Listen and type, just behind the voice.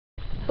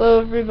Hello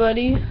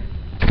everybody.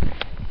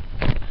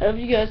 I hope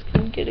you guys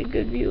can get a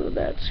good view of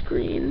that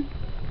screen,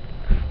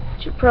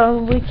 which you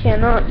probably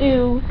cannot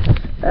do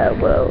that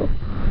well.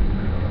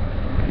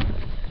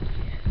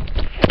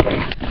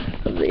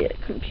 Of the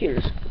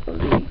computers,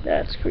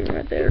 that screen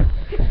right there.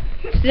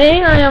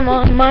 Today I am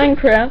on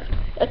Minecraft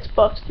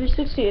Xbox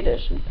 360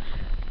 edition.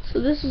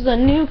 So this is a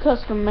new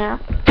custom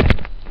map.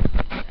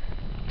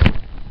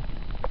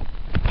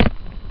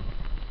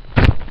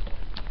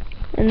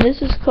 And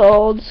this is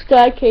called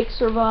Skycake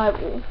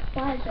Survival.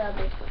 Why is that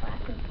big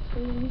black on the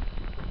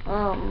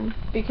screen?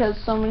 Because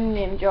somebody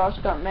named Josh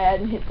got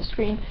mad and hit the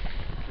screen.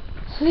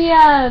 So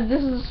yeah,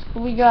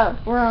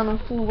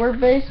 we're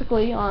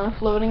basically on a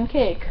floating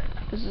cake.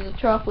 This is a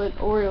chocolate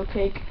Oreo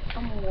cake.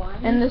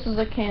 And this is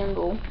a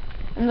candle.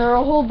 And there are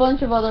a whole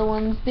bunch of other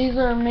ones. This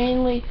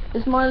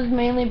mod is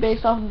mainly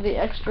based off of the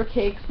Extra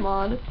Cakes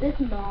mod. This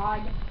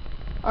mod.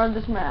 Or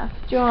this map.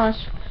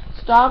 Josh,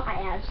 stop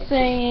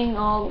saying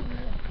all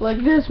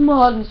like this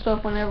mod and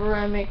stuff whenever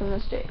I make a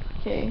mistake,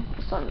 okay?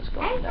 The sun is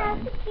going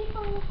down.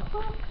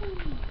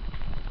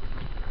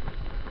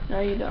 No,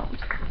 you don't.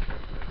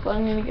 So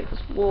I'm gonna get this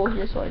wool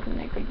here so I can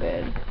make a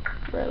bed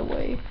right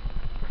away.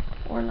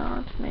 Or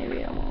not,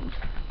 maybe I won't.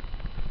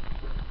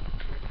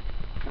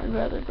 I'd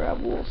rather grab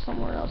wool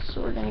somewhere else,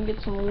 so we're gonna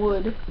get some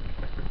wood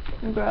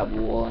and grab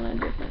wool in a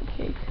different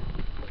cake.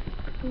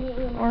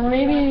 Or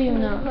maybe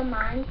not.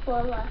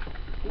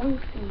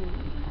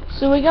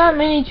 So we got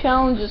many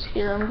challenges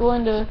here. I'm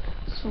going to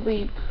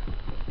sleep,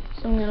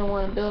 so I'm gonna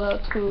want to build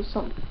out to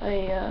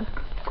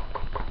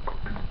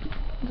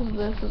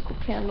this is the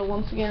candle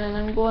once again, and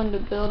I'm going to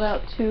build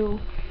out to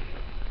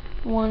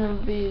one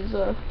of these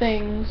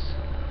things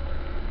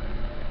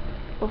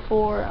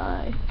before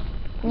I'm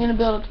gonna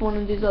build up to one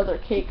of these other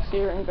cakes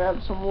here and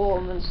grab some wool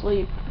and then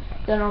sleep.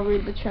 Then I'll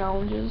read the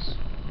challenges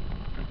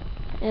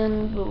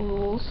and the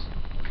rules.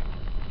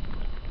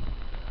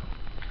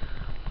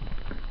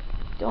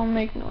 Don't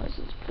make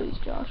noises, please,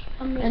 Josh.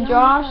 And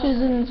Josh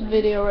is in this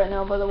video right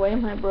now, by the way,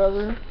 my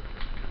brother.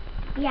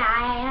 Yeah,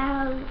 I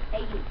have a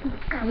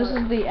YouTube channel. This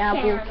is the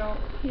apple.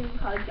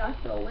 Called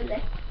Joshua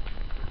Willis.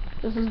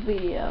 This is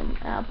the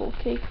apple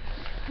cake.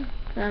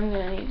 And I'm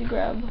gonna need to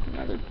grab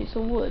another piece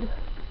of wood.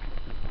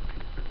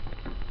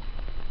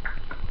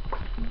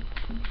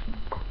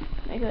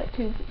 Make that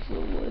 2 pieces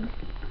of wood.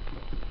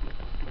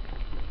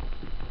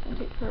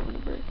 Take forever to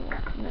break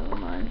one. Never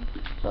mind.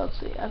 So let's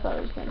see. I thought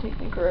it was going to take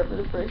me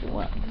forever to break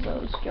one because I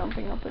was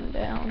jumping up and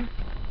down,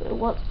 but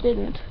it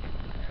didn't.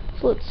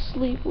 So let's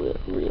sleep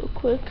real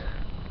quick.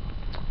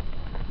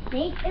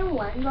 Make in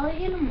one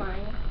version of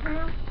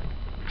Minecraft,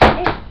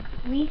 it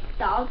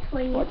restarts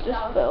when you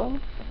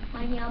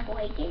when you're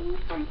breaking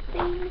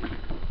something.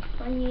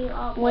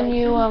 When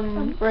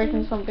you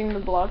breaking something, the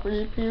block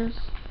reappears.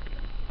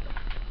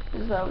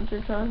 Is that what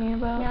you're talking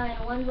about? No,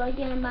 in one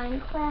version of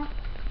Minecraft.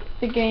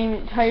 The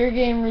entire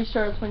game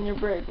restarts when you're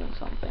breaking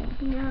something.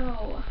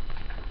 No.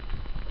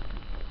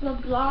 The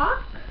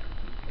block?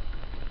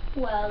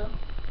 Well.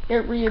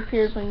 It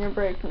reappears when you're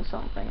breaking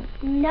something.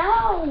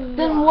 No.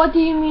 Then what do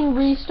you mean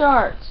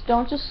restarts?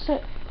 Don't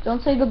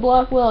say the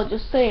block will,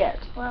 just say it.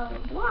 Well,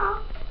 the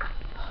block.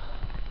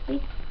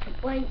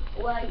 When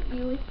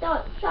you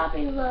start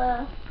chopping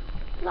the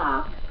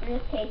block, in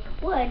this case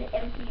wood,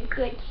 if you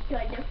switch to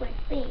a different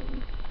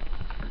thing.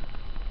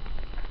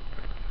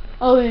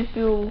 Oh,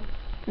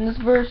 in this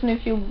version,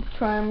 if you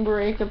try and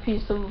break a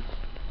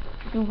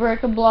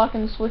block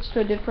and switch to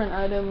a different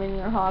item in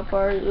your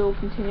hotbar, it will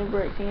continue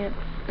breaking it.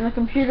 In the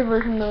computer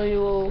version, though, you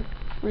will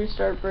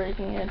restart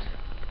breaking it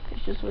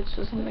if you switch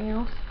to something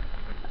else.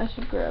 I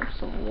should grab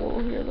some wool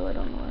here, though I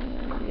don't know what I'm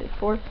going to need it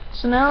for.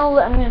 So now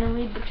I'm going to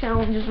read the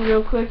challenges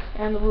real quick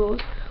and the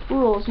rules.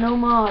 Rules: no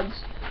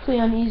mods. Play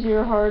on easy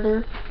or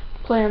harder.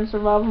 Play on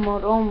survival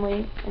mode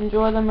only.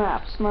 Enjoy the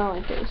map.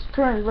 Smiling face.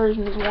 Current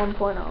version is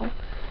 1.0.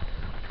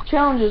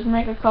 Challenges: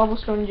 make a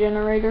cobblestone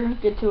generator,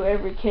 get to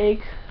every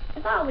cake. I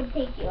thought it would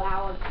take you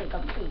hours to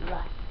complete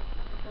that.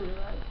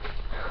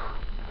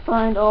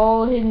 Find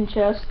all hidden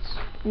chests,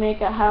 make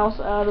a house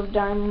out of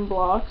diamond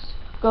blocks,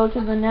 go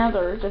to the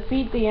nether,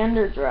 defeat the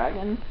ender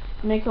dragon,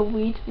 make a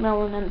wheat,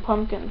 melon, and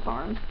pumpkin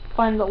farm,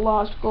 find the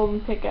lost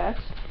golden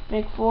pickaxe,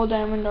 make full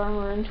diamond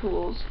armor and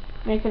tools,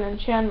 make an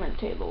enchantment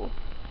table,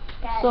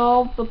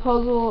 solve the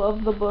puzzle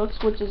of the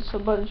books, which is a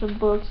bunch of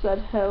books that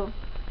have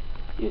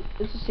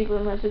it's a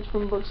secret message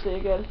from books that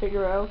you gotta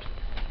figure out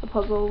the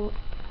puzzle.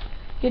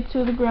 Get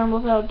to the ground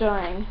without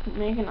dying.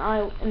 Make an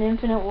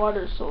infinite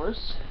water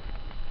source.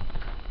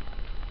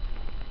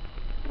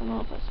 I don't know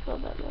if I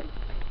spelled that right.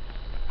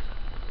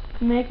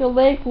 Make a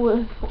lake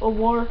with a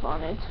wharf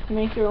on it.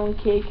 Make your own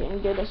cake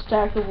and get a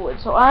stack of wood.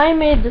 So I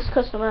made this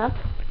custom map,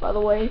 by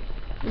the way.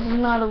 This is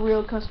not a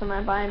real custom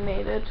map. I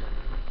made it.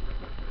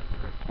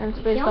 And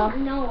it's based off. We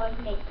don't know what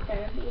makes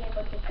sense. Be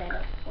able to set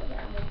up for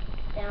that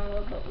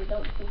download, but we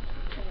don't think we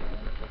can.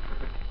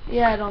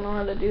 Yeah, I don't know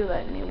how to do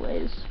that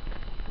anyways.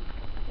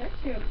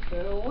 That's your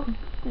boo.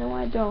 No,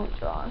 I don't,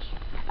 Josh.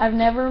 I've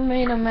never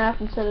made a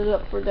map and set it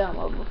up for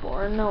download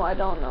before. And no, I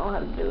don't know how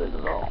to do it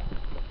at all.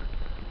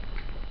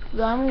 'Cause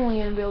I'm only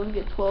gonna be able to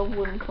get 12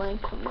 wooden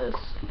planks from this.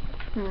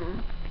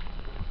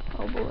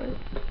 Oh boy.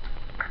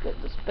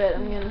 Get this bed.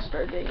 I'm gonna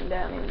start digging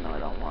down even though I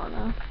don't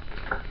wanna.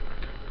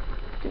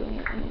 Doing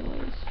it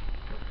anyways.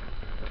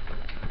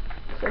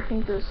 So I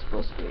think there's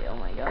supposed to be, oh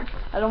my god.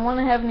 I don't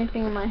wanna have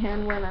anything in my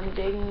hand when I'm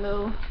digging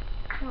though.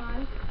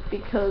 Why?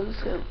 Because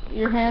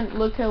your hand,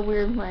 look how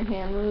weird my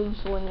hand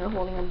moves when you're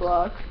holding a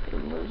block.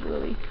 It moves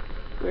really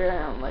weird. I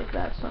don't like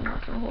that, so I'm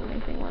not gonna hold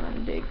anything when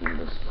I'm digging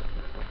this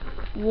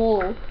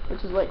wool,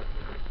 which is like,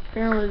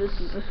 apparently this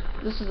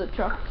is a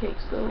chocolate cake,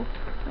 so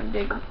I'm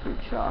digging through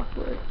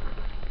chocolate.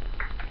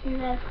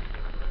 Unless,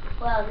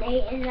 well,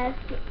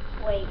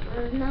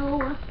 there's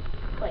no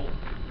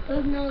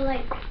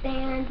like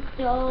stand,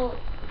 so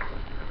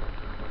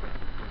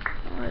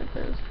Alright,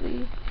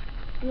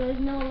 there's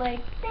no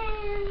like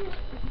stand,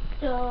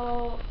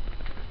 so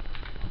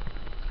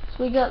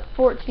we got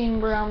 14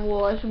 brown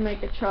wool. I should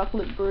make a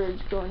chocolate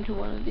bridge going to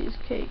one of these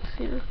cakes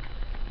here.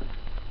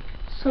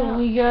 So yeah,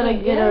 we gotta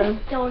get a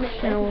stone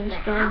challenge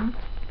done.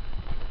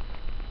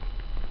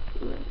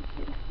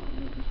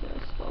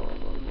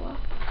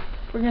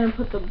 We're gonna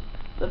put the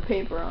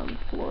paper on the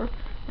floor,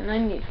 and I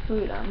need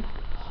food. I'm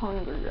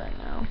hungry right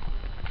now.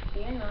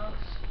 You know.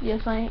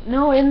 Yes,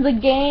 no, in the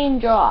game,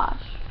 Josh.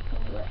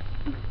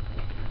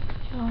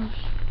 Josh.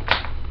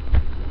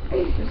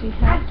 Does he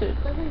have to?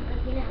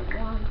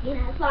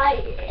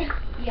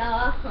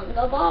 Your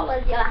hunger ball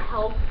was your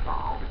health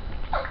ball.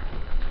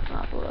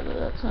 Not brother,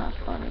 that's not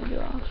funny,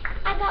 Josh.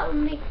 I got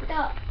them mixed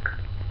up.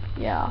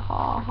 Yeah,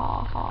 ha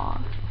ha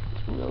ha.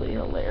 It's really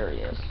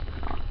hilarious.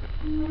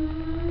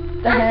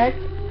 The heck?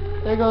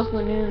 There goes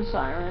the noon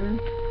siren.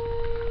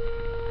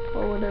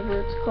 Or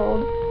whatever it's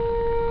called.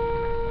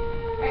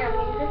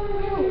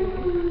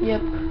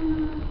 Yep.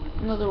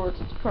 In other words,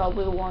 it's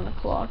probably 1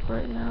 o'clock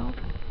right now.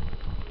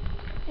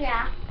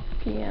 Yeah.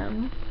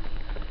 PM.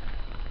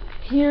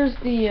 Here's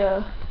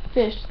the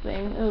fish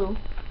thing. Ooh.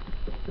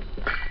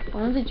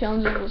 One of the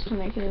challenges was to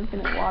make an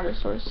infinite water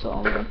source, so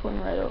I'll make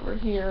one right over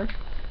here.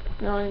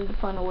 Now I need to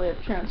find a way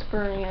of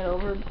transferring it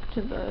over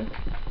to the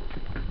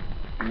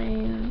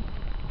main,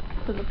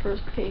 for the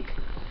first cake.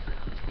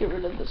 Let's get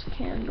rid of this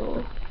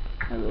candle.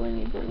 I really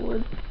need the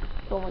wood.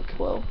 It's only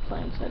 12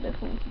 planks, I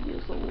definitely could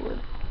use the wood.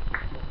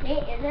 Hey,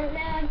 isn't there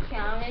a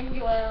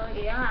challenge where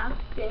you have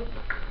to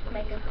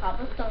make a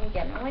cobblestone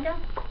generator?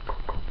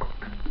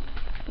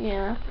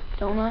 Yeah,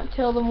 do not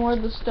tell them where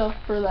the stuff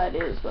for that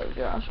is though,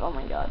 Josh. Oh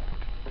my god.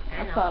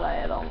 I thought I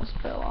had almost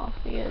fell off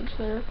the edge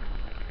there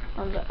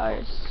on the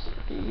ice.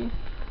 It's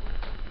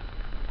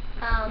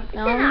Now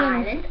an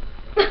island.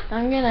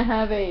 I'm gonna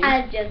have a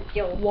I just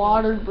joking.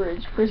 water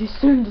bridge pretty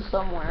soon to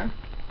somewhere.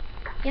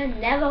 You're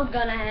never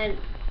gonna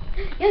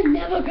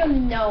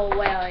know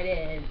where it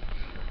is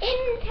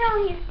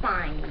until he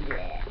finds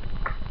it.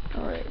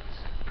 Alright.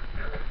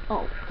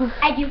 Oh.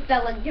 And you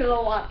fell into the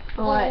water.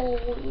 Alright.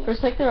 For a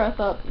sec there I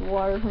thought the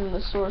water from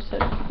the source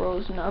had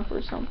frozen up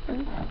or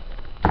something.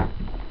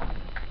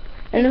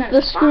 And if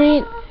the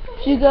screen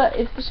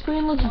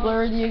looks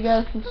blurry to you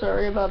guys, I'm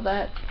sorry about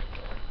that.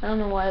 I don't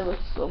know why it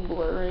looks so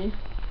blurry.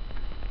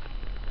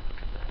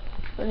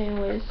 But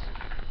anyways,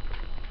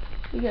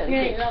 we gotta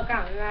get, Look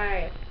out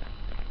there.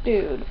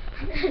 dude,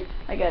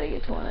 I gotta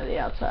get to one of the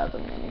outsides.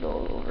 I'm gonna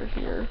go over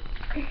here.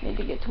 Need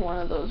to get to one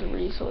of those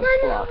resource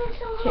block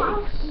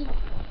cakes.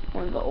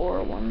 One of the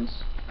ore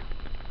ones.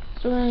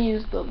 So we're gonna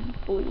use the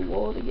blue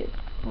wall to get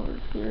over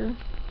here.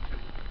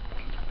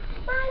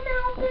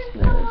 What's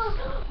this?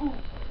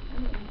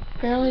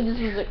 Apparently this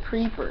is a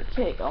creeper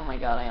cake. Oh my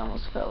god, I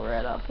almost fell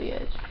right off the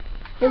edge.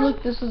 Hey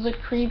look, this is a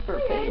creeper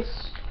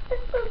face.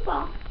 It's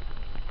Creeper.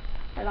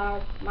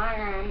 Hello, my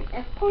name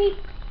is Creeper.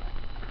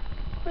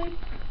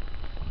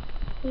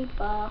 Okay.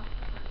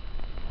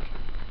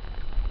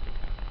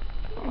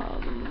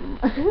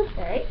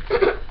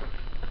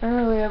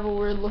 Apparently we have a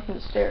weird looking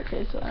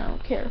staircase, so I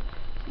don't care.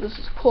 This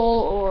is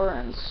coal, ore,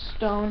 and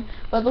stone.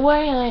 By the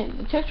way,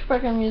 the texture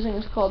pack I'm using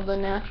is called the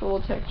Natural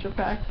Texture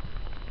Pack.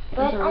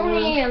 But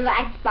only in the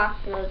Xbox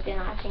version,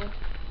 I think.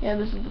 Yeah,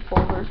 this is the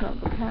full version of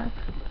the pack.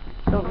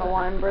 Don't know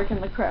why I'm breaking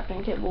the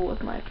crafting table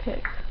with my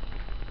pick.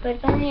 But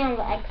it's only on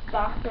the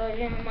Xbox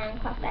version of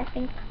Minecraft, I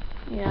think.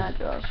 Yeah,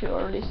 Josh, you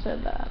already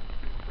said that.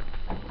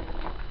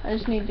 I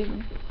just need to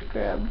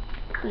grab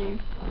I'm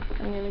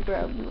gonna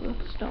grab the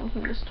stone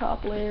from this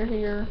top layer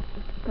here,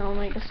 and I'll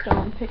make a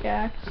stone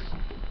pickaxe.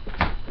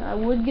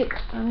 I'm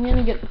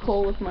gonna get the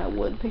coal with my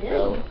wood pick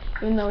though,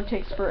 even though it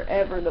takes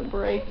forever to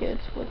break it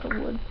with a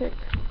wood pick.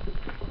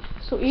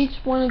 So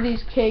each one of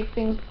these cake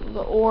things,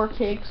 the ore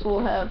cakes,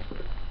 will have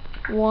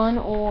one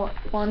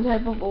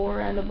type of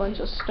ore and a bunch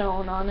of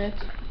stone on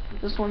it.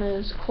 This one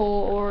is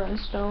coal, ore, and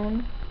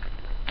stone.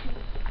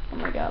 Oh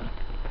my god.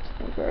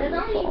 There's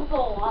only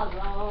 4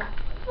 though.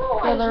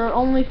 Yeah, there are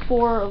only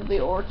 4 of the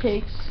ore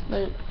cakes.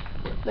 They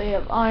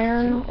have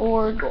iron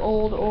ore,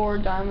 gold ore,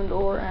 diamond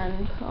ore,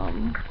 and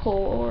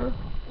coal ore.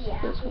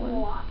 Yeah. This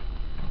one.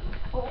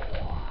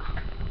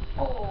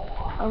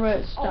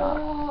 Alright, stop.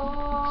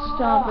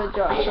 Stop it,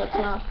 Josh. That's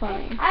not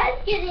funny. I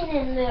was getting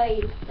in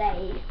the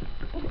face.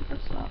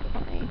 That's not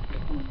funny.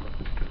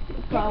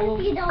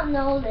 if you don't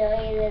know,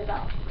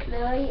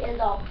 Lily is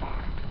all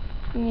fat.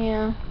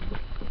 Yeah.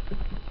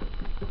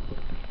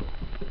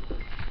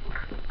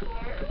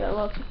 Got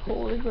lots of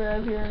coal to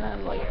grab here, and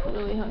I'm like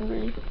really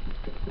hungry.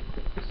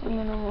 So I'm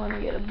gonna want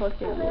to get a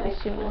bucket really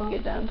soon and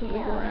get down to the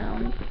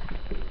ground.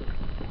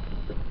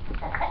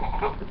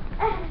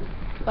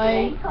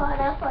 I'm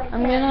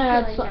gonna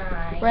have some,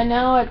 right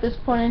now at this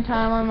point in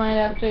time I might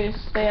have to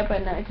stay up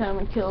at nighttime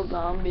and kill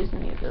zombies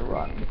and eat their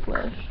rotten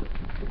flesh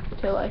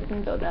till I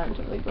can go down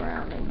to the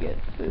ground and get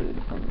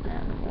food from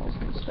animals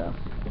and stuff.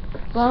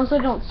 As long as I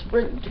don't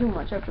sprint too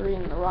much after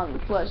eating the rotten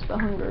flesh, the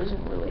hunger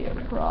isn't really a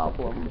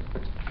problem.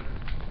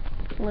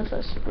 Unless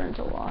I sprint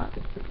a lot.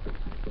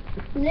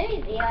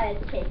 Maybe I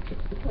take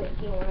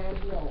clicking when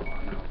I'm low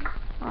on them.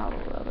 I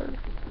would rather.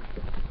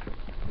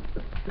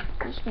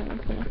 Just gonna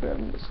finish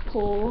grabbing this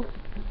coal.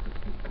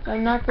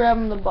 I'm not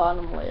grabbing the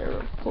bottom layer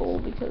of coal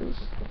because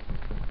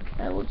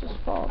I will just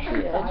fall off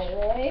the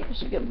edge. I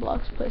should get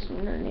blocks placed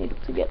underneath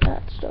to get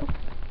that stuff.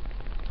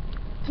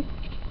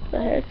 The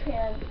heck?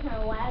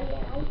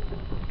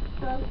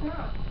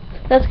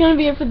 That's gonna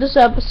be it for this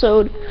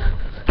episode.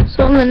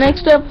 So in the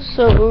next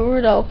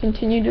episode, I'll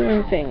continue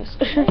doing things.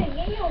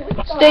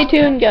 Stay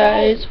tuned,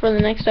 guys, for the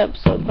next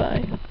episode.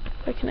 Bye.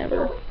 If I can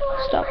ever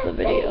stop the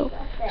video.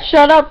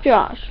 Shut up,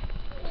 Josh.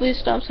 Please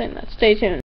stop saying that. Stay tuned.